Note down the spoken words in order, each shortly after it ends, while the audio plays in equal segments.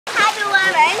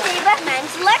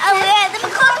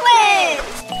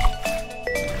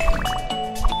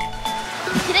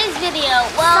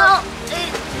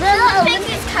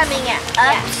coming up.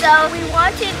 So we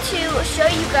wanted to show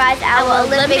you guys our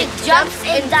Olympic jumps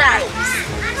and dives.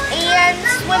 And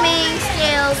swimming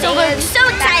skills. So we're so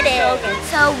excited.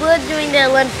 So we're doing the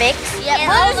Olympics. Yeah,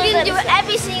 we're just going to do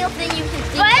every single thing you can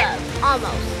think of.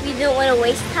 Almost. We don't want to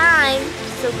waste time,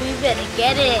 so we better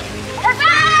get it.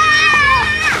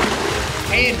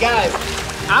 And guys,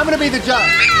 I'm going to be the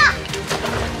judge.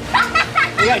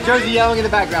 We got Jersey yelling in the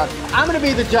background. I'm going to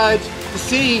be the judge to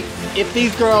see if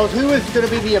these girls, who is going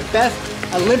to be the best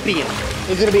Olympian?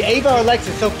 Is it going to be Ava or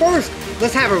Alexis? So first,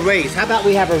 let's have a race. How about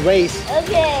we have a race?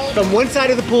 Okay. From one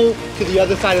side of the pool to the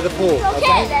other side of the pool.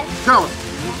 Okay. Girls.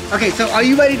 Okay, so are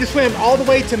you ready to swim all the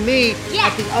way to me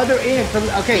at the other end?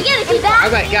 Okay.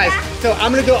 All right, guys. So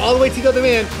I'm gonna go all the way to the other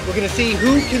end. We're gonna see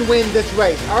who can win this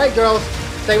race. All right, girls.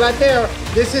 Stay right there.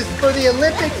 This is for the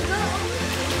Olympic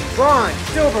bronze,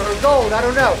 silver, or gold. I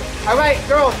don't know. All right,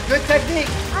 girls. Good technique.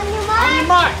 On your mark. On your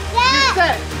mark. Get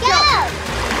set. Go.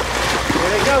 Here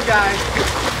they go, guys.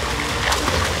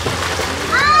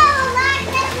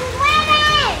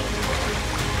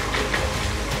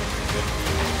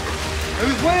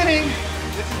 Who's winning?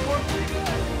 This is going pretty good.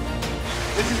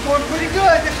 This is going pretty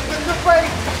good. This is a good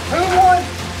race. Who won?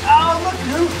 Oh, look,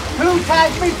 who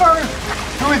tagged me first?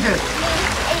 Who is this?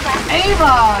 Ava.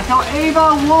 Ava. So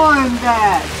Ava won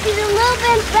that. She's a little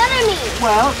bit better than me.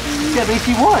 Well, at least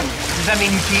she won. Does that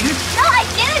mean you cheated? No, I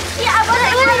didn't cheat. It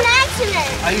was an accident.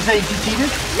 Are you saying she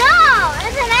cheated? No,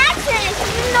 it's an accident.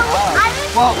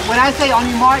 Well, when I say on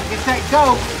your mark, get set,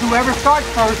 go, whoever starts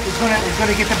first is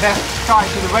gonna get the best start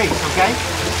to the race, okay?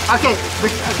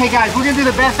 Okay, guys, we're gonna do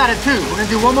the best out of two. We're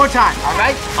gonna do one more time, all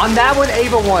right? On that one,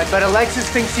 Ava won, but Alexis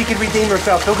thinks she can redeem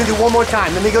herself, so we're gonna do one more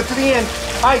time. Let me go to the end.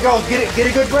 All right, girls, get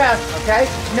a good breath, okay?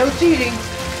 No cheating.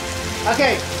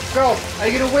 Okay, girls,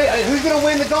 are you gonna win? Who's gonna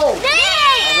win the gold? Me!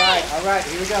 All right,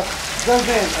 here we go. Girls,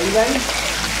 in, are you ready?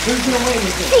 Who's gonna win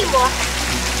this thing? Teamwork.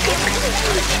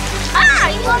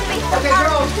 You want me to Okay,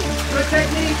 girls, good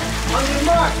technique. On your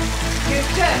mark. Get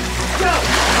set. Go.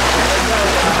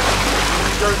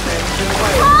 Here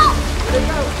they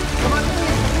go. Come on,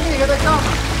 here they come.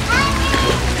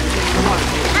 Come on.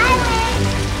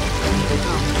 Good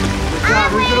job.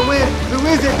 Who's gonna win? Who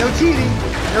is it? No cheating.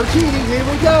 No cheating. Here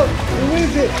we go. Who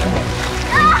is it?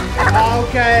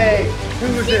 Okay. Who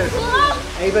was this?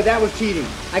 Ava, that was cheating.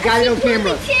 I got it on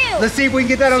camera. Let's see if we can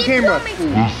get that on camera.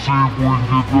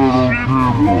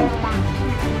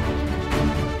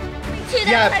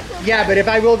 Yeah, but if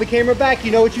I roll the camera back, you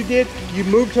know what you did? You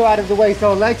moved her out of the way.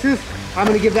 So Alexis, I'm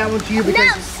gonna give that one to you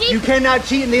because you cannot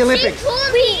cheat in the Olympics.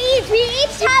 We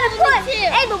each had a point.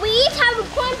 Hey, but we each have a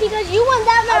point because you won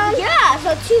that round. Yeah,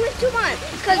 so 2-1.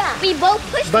 Because we both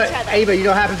pushed each other. But Ava, you know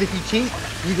what happens if you cheat?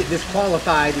 You get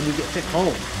disqualified and you get sent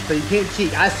home. So you can't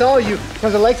cheat. I saw you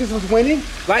because Alexis was winning,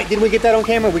 right? Didn't we get that on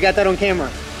camera? We got that on camera.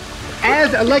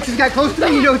 As Alexis got close to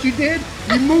me, you know what you did?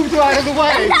 You moved her out of the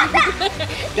way.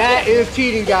 That is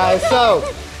cheating, guys. So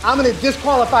I'm gonna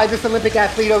disqualify this Olympic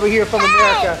athlete over here from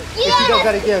America if she does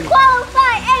that again.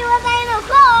 Qualify. Hey, was I in a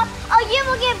call? Oh, you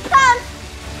will get pumped.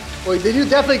 Well, then you're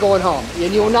definitely going home,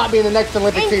 and you will not be in the next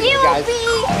Olympic season, guys.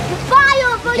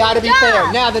 You gotta be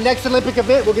fair. Now, the next Olympic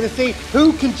event, we're gonna see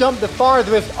who can jump the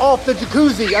farthest off the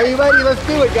jacuzzi. Are you ready? Let's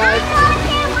do it, guys.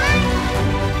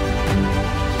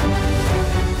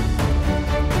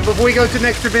 Before we go to the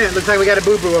next event, looks like we got a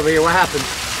boo-boo over here. What happened?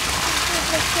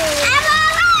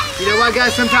 You know what,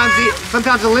 guys?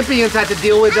 Sometimes Olympians have to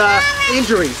deal with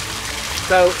injuries.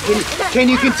 So, can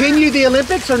you continue the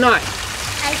Olympics or not?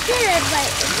 I should,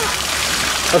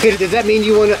 but... Okay, does that mean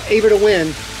you want Ava to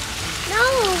win? No,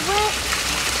 but...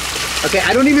 Okay,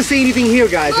 I don't even see anything here,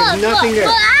 guys. There's nothing there.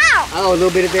 Ow. Oh, a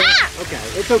little bit of there? Okay,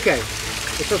 it's okay.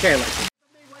 It's okay, Alexis.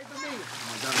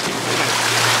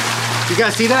 You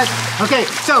guys see that? Okay,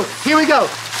 so here we go.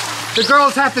 The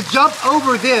girls have to jump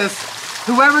over this.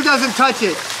 Whoever doesn't touch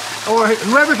it, or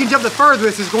whoever can jump the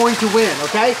furthest is going to win,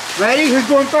 okay? Ready? Who's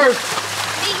going first?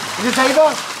 Is this Ava?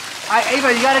 All right,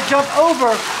 Ava, you gotta jump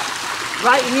over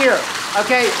right here.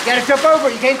 Okay, you gotta jump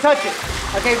over, you can't touch it.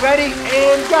 Okay, ready,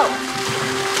 and go.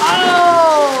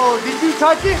 Oh, did you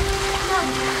touch it? No.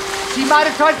 She might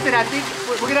have touched it, I think.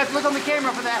 We're gonna have to look on the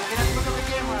camera for that. We're gonna have to look on the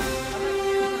camera.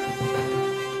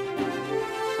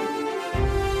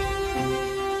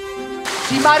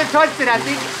 She might have touched it, I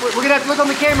think. We're gonna have to look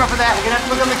on the camera for that. We're gonna have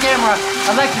to look on the camera.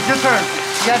 Alexis, your turn.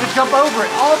 You have to jump over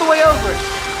it, all the way over it.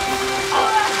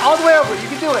 All the way over it, you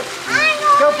can do it.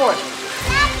 Go for it.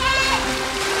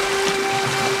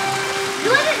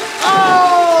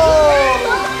 Oh!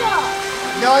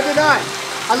 No, I did not.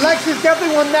 Alexis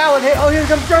definitely won that one. Hey, oh, here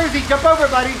comes Jersey. Jump over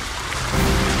it, buddy.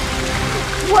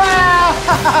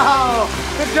 Wow!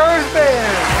 The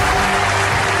Jersey!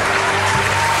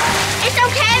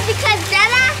 okay because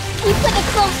Dada, he put a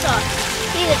clothes on.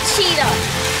 He's a cheater.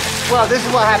 Well, this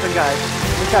is what happened, guys.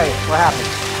 Let me tell you what happened.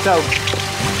 So,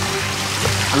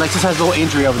 Alexis has a little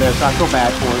injury over there, so I feel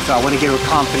bad for her. So I want to get her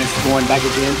confidence going back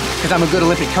again. Because I'm a good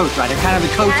Olympic coach, right? I'm kind of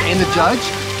the coach and the judge.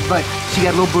 But she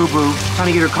got a little boo-boo,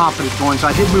 trying to get her confidence going. So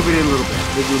I did move it in a little bit.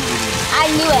 I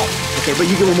knew it. Okay,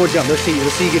 but you get one more jump. Let's see you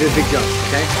get a big jump,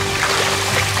 okay?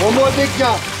 One more big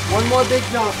jump. One more big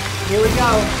jump. Here we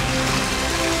go.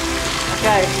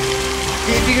 Okay.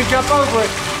 See if you can jump over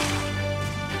it.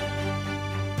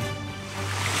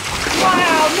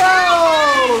 Wow,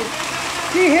 no!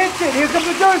 She hits it. Here comes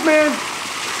the Jersey man.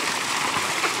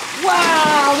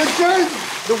 Wow,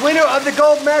 the winner of the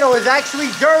gold medal is actually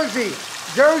Jersey.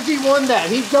 Jersey won that.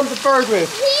 He jumped the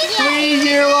furthest.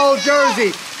 3-year-old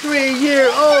Jersey.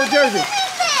 3-year-old Jersey.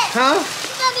 Huh?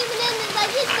 He's not even in this,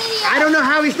 like his video. I don't know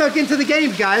how he snuck into the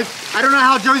games, guys. I don't know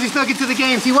how Jersey snuck into the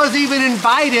games. He wasn't even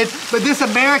invited, but this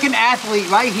American athlete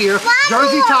right here,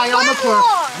 Jersey Ty on McClure.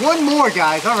 One more,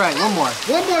 guys. All right, one more.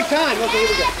 One more time. Okay,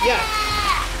 here we go. Yeah.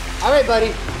 All right,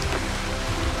 buddy.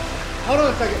 Hold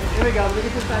on a second. Here we go. Let me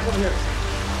get this back over here.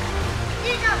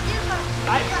 You go.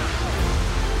 Right.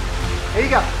 Here you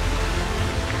go.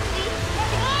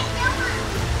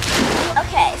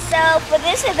 Okay, so for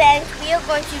this event, we are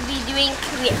going to be doing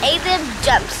creative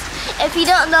jumps. If you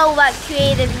don't know what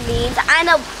creative means, I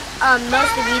know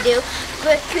most of you do,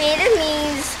 but creative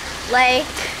means like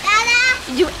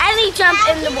you do any jump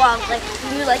in the wall. Like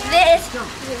you do like this,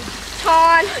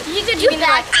 turn, you could do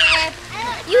backflip,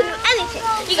 you can do anything.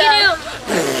 You can do.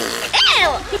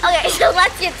 Ew! Okay, so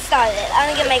let's get started.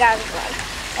 I'm gonna get my goggles on.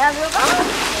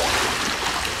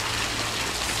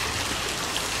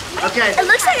 Okay. It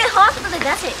looks like a horse, but it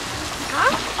doesn't. Huh?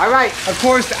 All right. Of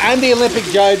course, I'm the Olympic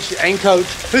judge and coach.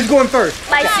 Who's going first?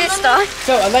 My sister.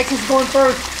 So Alexis is going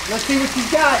first. Let's see what she's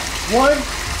got. 1,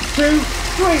 2,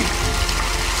 3.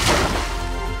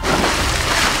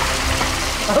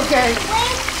 Okay.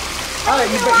 All right.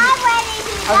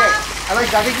 Okay.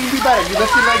 Alexis, I think you can do better. You lift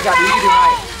your legs up. You can do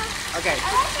higher. Okay.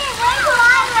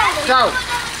 So,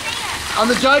 on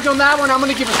the judge on that one, I'm going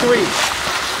to give her 3.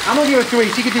 I'm going to give her 3.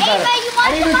 She can do better.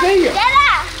 I didn't even see you.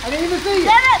 I didn't even see you.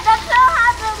 That's not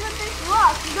how the Olympics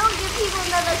work. You don't give people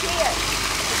another chance.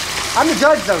 I'm the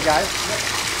judge though, guys.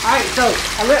 All right, so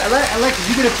Alexis,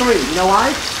 you get a 3. You know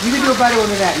why? You can do a better one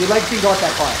than that. Your legs can go up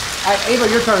that far. All right, Ava,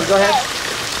 your turn. Go ahead.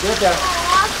 Get up there.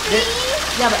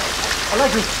 Yeah, but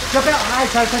Alexis, jump out high.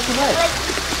 Try to touch your leg.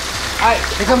 All right,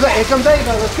 here comes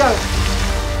Ava. Let's go.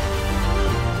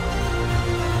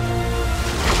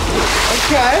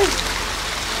 Okay.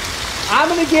 I'm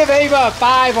going to give Ava a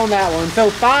 5 on that one. So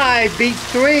 5 beats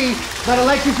 3. But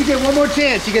Alexis, you get one more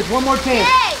chance. She gets one more chance.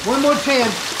 One more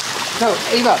chance. So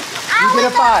Ava, you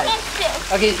get a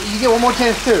 5. Okay, you get one more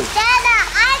chance too. Dada,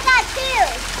 I got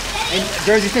 2. And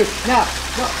Jersey too. Now,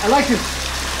 no, Alexis,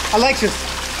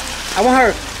 I want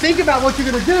her, think about what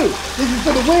you're going to do. This is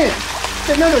for the win.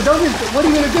 No, don't just, what are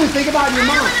you going to do? Think about your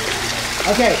mind.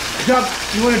 Okay, jump.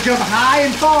 You want to jump high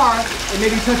and far and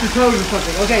maybe touch your toes or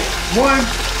something. Okay, 1,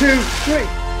 2, 3.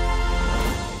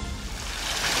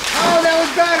 Oh, that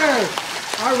was better.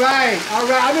 All right.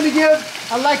 I'm going to give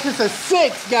Alexis a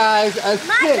 6, guys. A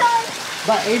 6.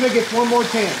 But Ava gets one more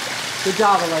chance. Good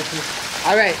job, Alexis.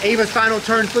 All right, Ava's final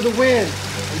turn for the win.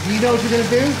 Do you know what you're going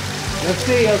to do? Let's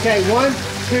see. Okay, 1,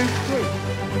 2, 3.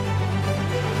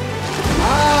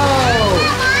 Oh.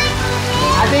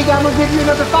 I think I'm going to give you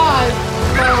another 5.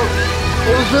 So,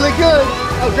 it was really good.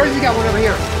 Oh, Jersey got one over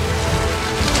here.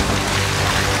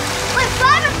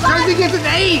 Jersey gets an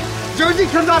 8. Jersey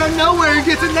comes out of nowhere and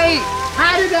gets an 8.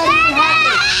 How did that even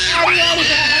happen? How did that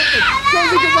even happen?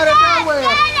 Jersey comes out of nowhere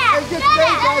and gets an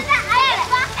 8, guys.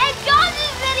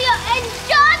 In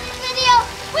John's video,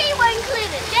 we were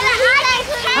included.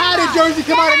 How did Jersey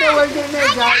come out of nowhere and get an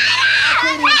 8, guys? I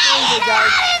can't even believe it, guys.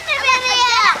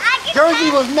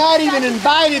 Jersey was not even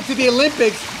invited to the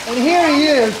Olympics, and here he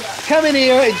is, coming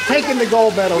here and taking the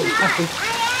gold medal.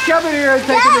 Coming here and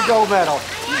taking the gold medal.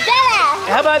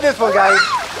 How about this one, guys?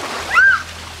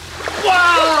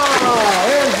 Wow!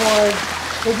 Here's one.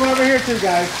 There's one over here too,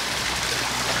 guys.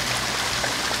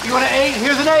 You want an 8?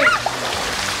 Here's an 8.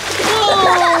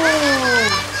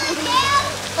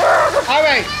 All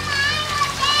right.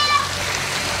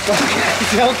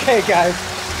 Okay, guys.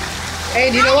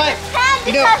 And you know what?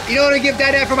 You know what I give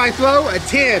Dad for my throw? A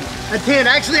 10. A 10.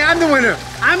 Actually, I'm the winner.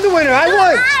 I won.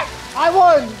 I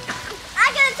won.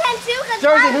 I got a 10 too.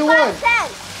 Jersey, who won? 10.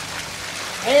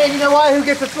 And you know what? Who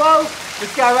gets a throw?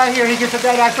 This guy right here. He gets a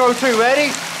Dad throw too.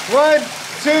 Ready? 1,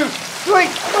 2, 3.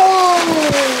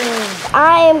 Oh!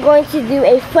 I am going to do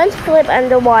a front flip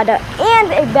underwater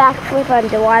and a back flip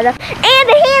underwater and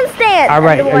a handstand. All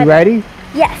right, underwater. are you ready?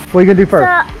 Yes. What are you gonna do first?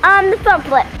 So, the front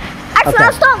flip. Actually, Okay.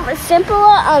 I'll start with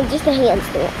simpler, just a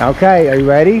handstand. Okay, are you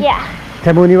ready? Yeah.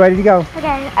 Tell me when you're ready to go. Okay,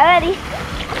 I'm ready.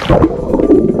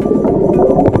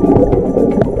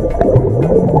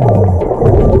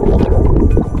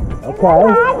 Okay.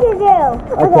 What I can do.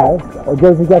 Okay.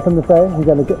 Josie got something to say? You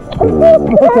got to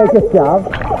Okay, good job.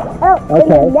 Oh,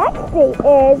 Okay. and the next thing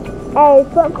is a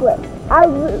front flip.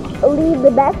 I'll leave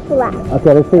the back for last.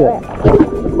 Okay, let's see it.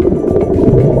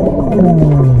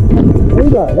 There you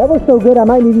go. That was so good, I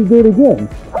might need you to do it again.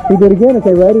 You do it again?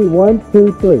 Okay, ready? 1,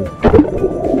 2, 3.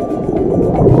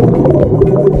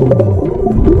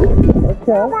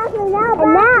 Okay. And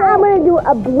now I'm going to do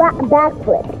a back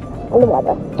flip on the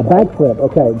water. A backflip,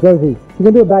 okay. Josie,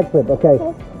 you're going to do a backflip, okay.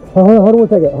 Hold on one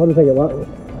second.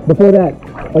 Before that,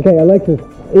 okay, Alexis,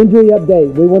 injury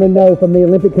update. We want to know from the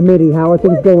Olympic Committee, how are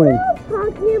things going?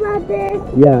 Talking about this.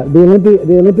 Yeah, the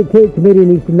Olympic Committee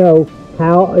needs to know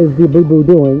how is the boo-boo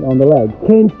doing on the leg.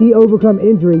 Can she overcome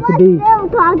injury to be... We're still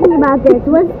talking about this.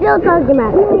 We're still talking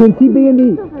about it.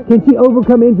 Can she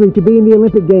overcome injury to be in the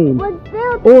Olympic Games? We're still...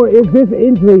 Or is this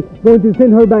injury going to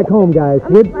send her back home, guys?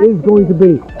 What is going to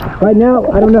be? Right now,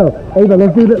 I don't know. Ava,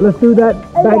 let's do that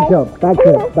back jump.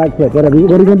 Backflip, whatever.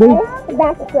 What are you going to do?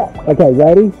 Back flip. Okay,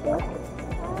 ready?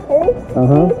 Ready?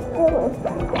 Uh-huh.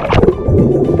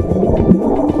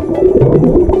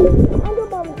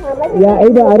 Yeah,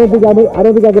 Ava, I don't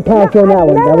think I could pass you on that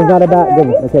one. That was not a bad good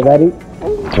one. Okay, ready?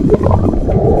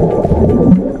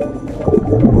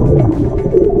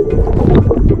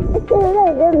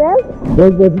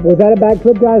 Was that a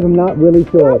backflip, guys? I'm not really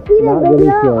sure. Not really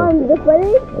sure. On the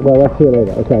footage? Well, let's see it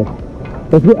later. Okay.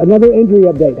 Let's get another injury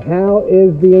update. How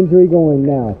is the injury going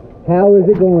now? How is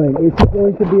it going? Is she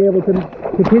going to be able to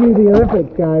continue the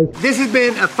Olympics, guys? This has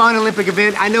been a fun Olympic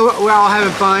event. I know we're all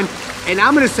having fun, and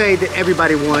I'm going to say that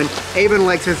everybody won. Ava and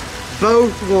Alexis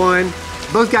both won.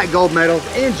 Both got gold medals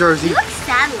and jerseys. You look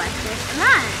sad, Alexis. Come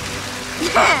on.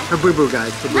 Her boo-boo,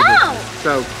 guys. Her boo-boo. No.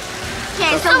 So.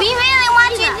 Okay, so we really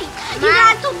want you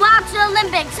guys to watch the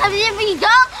Olympics. If you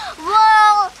don't,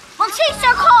 we'll chase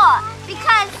your car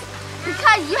because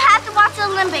you have to watch the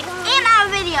Olympics in our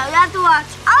video. You have to watch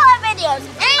all our videos.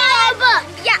 And buy our book.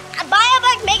 Yeah, buy our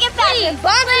book, make it fashion.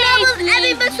 Barnes & Noble's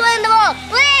every bookstore in the world.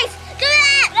 Please do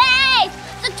that. Please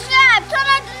subscribe. Turn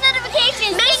on the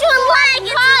notifications. Make sure you like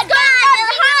and subscribe.